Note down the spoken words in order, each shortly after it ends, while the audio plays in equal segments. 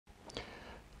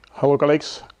Hello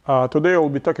colleagues, today we'll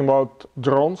be talking about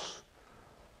drones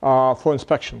for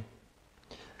inspection.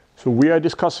 So we are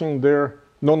discussing their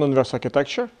non-inverse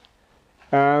architecture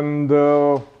and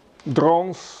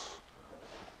drones,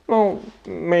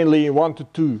 mainly one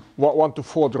to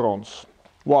four drones.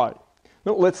 Why?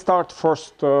 Now, let's start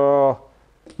first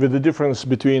with the difference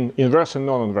between inverse and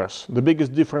non-inverse. The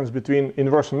biggest difference between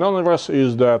inverse and non-inverse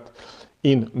is that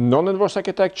in non-inverse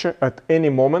architecture, at any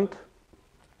moment,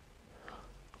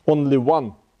 only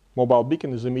one mobile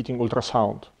beacon is emitting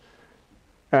ultrasound,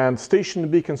 and stationary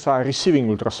beacons are receiving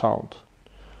ultrasound.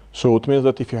 So it means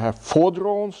that if you have four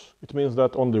drones, it means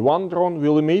that only one drone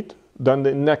will emit, then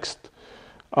the next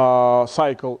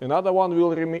cycle another one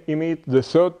will emit, the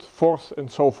third, fourth, and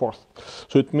so forth.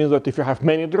 So it means that if you have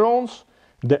many drones,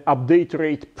 the update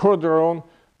rate per drone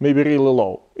may be really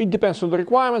low. It depends on the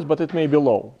requirements, but it may be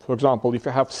low. For example, if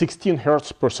you have 16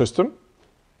 Hertz per system,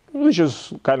 which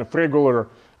is kind of regular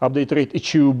update rate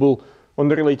achievable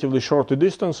on a relatively shorter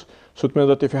distance. So it means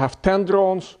that if you have 10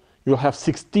 drones, you'll have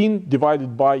 16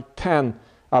 divided by 10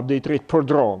 update rate per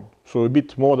drone. So a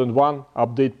bit more than one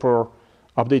location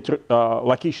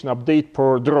update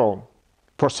per drone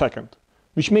per second,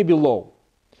 which may be low.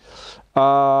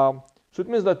 So it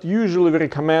means that usually we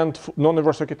recommend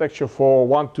non-inverse architecture for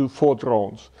 1 to 4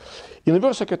 drones.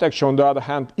 Inverse architecture, on the other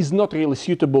hand, is not really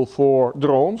suitable for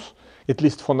drones, at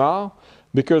least for now,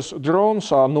 because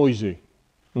drones are noisy.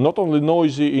 Not only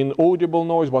noisy in audible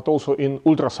noise, but also in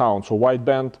ultrasound, so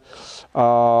wideband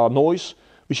noise,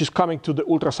 which is coming to the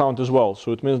ultrasound as well.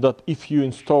 So it means that if you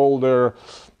install the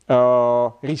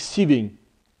receiving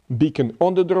beacon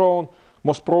on the drone,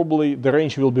 most probably the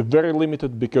range will be very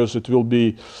limited because it will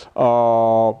be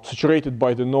saturated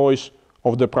by the noise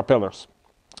of the propellers.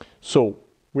 So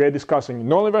we are discussing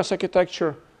non-inverse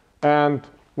architecture and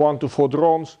 1 to 4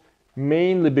 drones,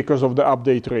 mainly because of the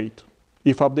update rate.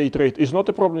 If update rate is not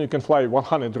a problem, you can fly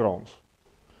 100 drones.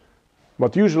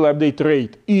 But usually update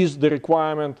rate is the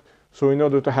requirement. So in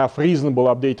order to have reasonable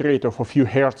update rate of a few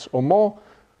hertz or more,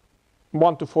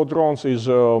 1 to 4 drones is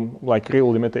like real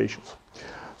limitations.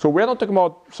 So we are not talking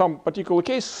about some particular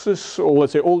cases, or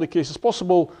let's say all the cases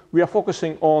possible. We are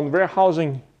focusing on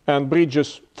warehousing and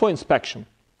bridges for inspection.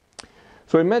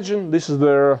 So imagine this is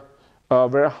the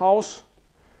warehouse.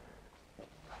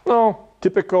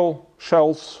 Typical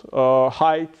shelves,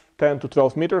 height 10 to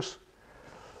 12 meters.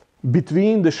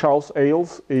 Between the shelves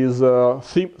aisles is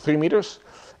 3 meters,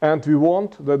 and we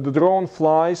want that the drone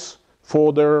flies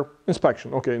for their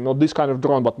inspection. Okay, not this kind of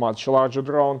drone, but much larger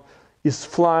drone is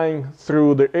flying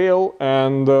through the aisle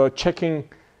and checking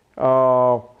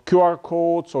QR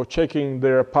codes or checking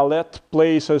their pallet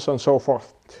places and so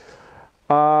forth.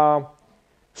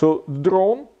 So the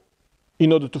drone,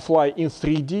 in order to fly in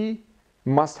 3D,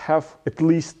 must have at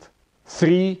least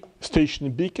 3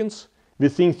 stationary beacons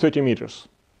within 30 meters.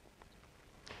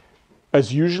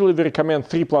 As usually, we recommend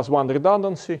 3+1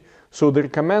 redundancy. So the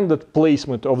recommended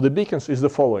placement of the beacons is the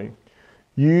following.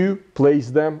 You place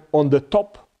them on the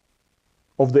top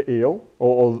of the aisle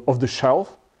or of the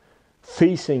shelf,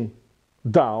 facing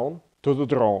down to the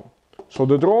drone. So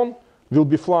the drone will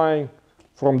be flying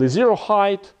from the 0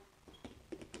 height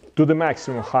to the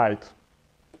maximum height,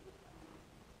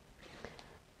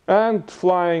 and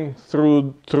flying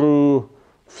through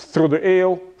the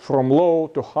aisle from low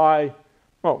to high,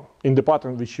 in the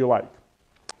pattern which you like.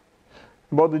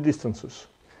 About the distances.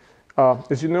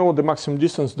 As you know, the maximum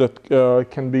distance that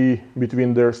can be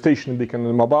between the stationary beacon and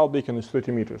the mobile beacon is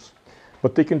 30 meters.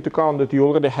 But take into account that you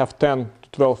already have 10 to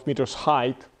 12 meters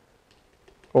height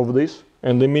of this,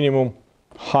 and the minimum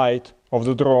height of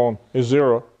the drone is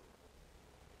 0.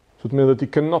 So it means that you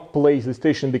cannot place the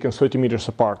stationary beacons 30 meters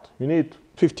apart. You need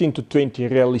 15 to 20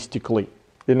 realistically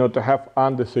in order to have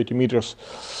under 30 meters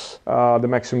the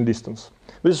maximum distance.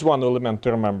 This is one element to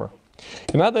remember.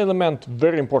 Another element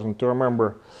very important to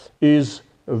remember is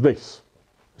this.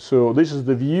 So this is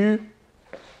the view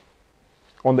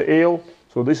on the aisle.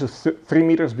 So this is 3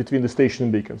 meters between the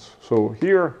stationary beacons. So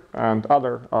here and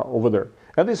other over there.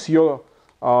 And this is your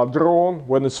drone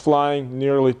when it's flying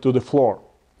nearly to the floor.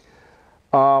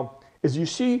 As you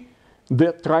see,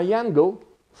 the triangle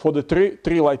for the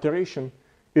trial iteration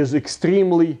is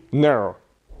extremely narrow.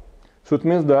 So it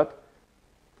means that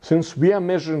since we are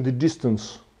measuring the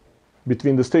distance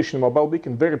between the stationary and mobile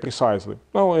beacon very precisely,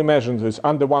 now imagine this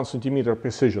under 1 centimeter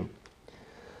precision.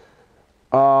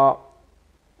 But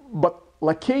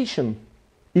location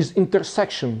is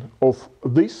intersection of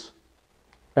this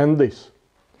and this.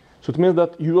 So it means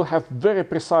that you will have very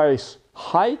precise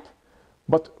height,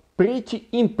 but pretty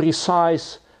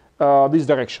imprecise this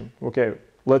direction. Okay,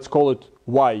 let's call it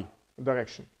Y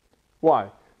direction. Why?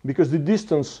 Because the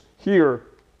distance here,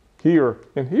 here,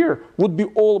 and here would be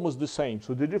almost the same.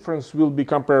 So the difference will be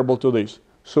comparable to this.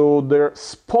 So the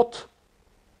spot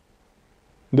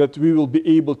that we will be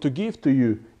able to give to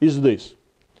you is this.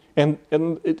 And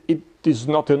it is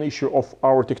not an issue of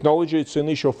our technology, it's an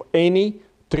issue of any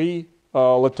tree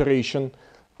lateration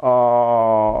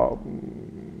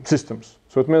systems.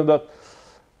 So it means that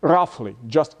roughly,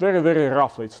 just very, very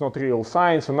roughly, it's not real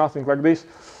science or nothing like this,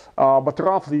 but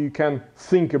roughly you can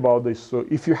think about this. So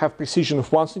if you have precision of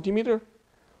 1 centimeter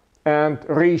and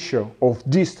ratio of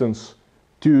distance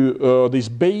to this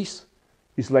base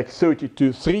is like 30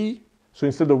 to 3, so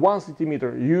instead of 1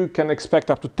 centimeter, you can expect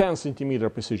up to 10 centimeter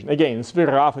precision. Again, it's very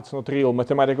rough, it's not real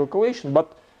mathematical calculation,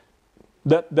 but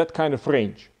that kind of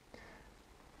range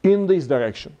in this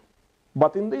direction.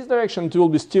 But in this direction, it will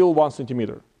be still 1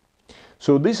 centimeter.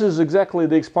 So this is exactly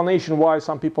the explanation why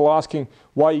some people are asking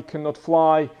why you cannot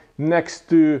fly next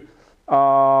to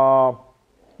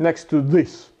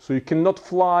this. So you cannot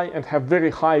fly and have very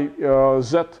high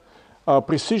Z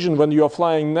precision when you are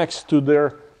flying next to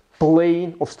their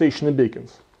plane of stationary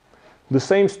beacons. The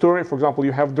same story, for example,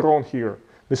 you have drone here.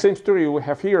 The same story you will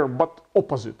have here, but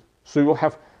opposite. So you will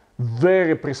have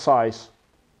very precise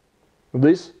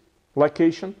this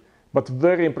location, but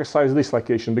very imprecise this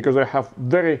location, because I have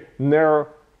very narrow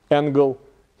angle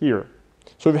here.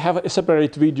 So we have a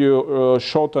separate video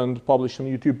shot and published on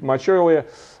YouTube much earlier.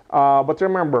 But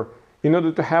remember, in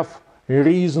order to have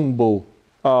reasonable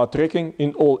tracking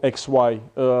in all X, Y,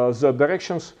 Z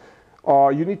directions,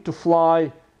 you need to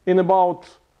fly in about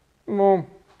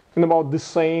the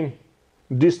same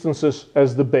distances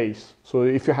as the base. So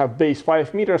if you have base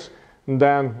 5 meters,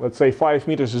 then let's say 5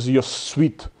 meters is your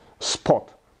sweet spot.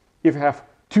 If you have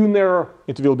too narrow,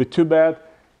 it will be too bad.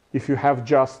 If you have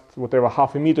just whatever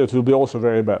half a meter, it will be also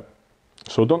very bad.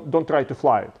 So don't try to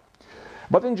fly it.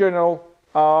 But in general,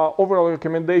 overall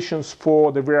recommendations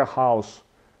for the warehouse: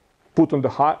 put on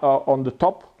the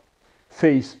top,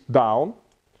 face down,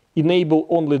 enable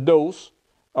only those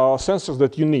sensors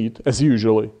that you need as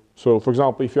usually. So for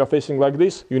example, if you are facing like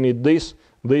this, you need this,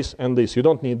 this, and this. You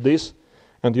don't need this,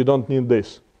 and you don't need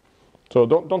this. So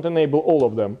don't enable all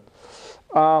of them.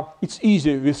 It's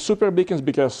easy with super beacons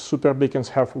because super beacons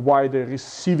have wider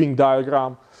receiving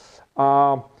diagram,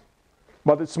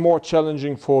 but it's more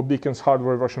challenging for beacons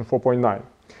hardware version 4.9.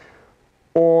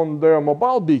 On the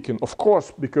mobile beacon, of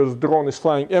course, because drone is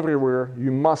flying everywhere,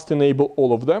 you must enable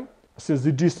all of them. Since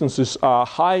the distances are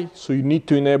high, so you need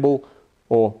to enable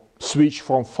or switch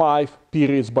from 5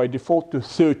 periods by default to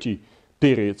 30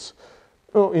 periods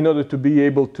in order to be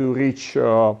able to reach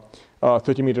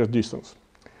 30 meters distance.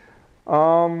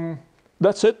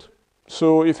 That's it.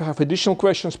 So if you have additional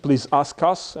questions, please ask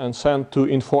us and send to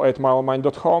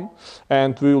info@milemine.com,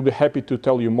 and we will be happy to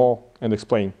tell you more and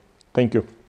explain. Thank you.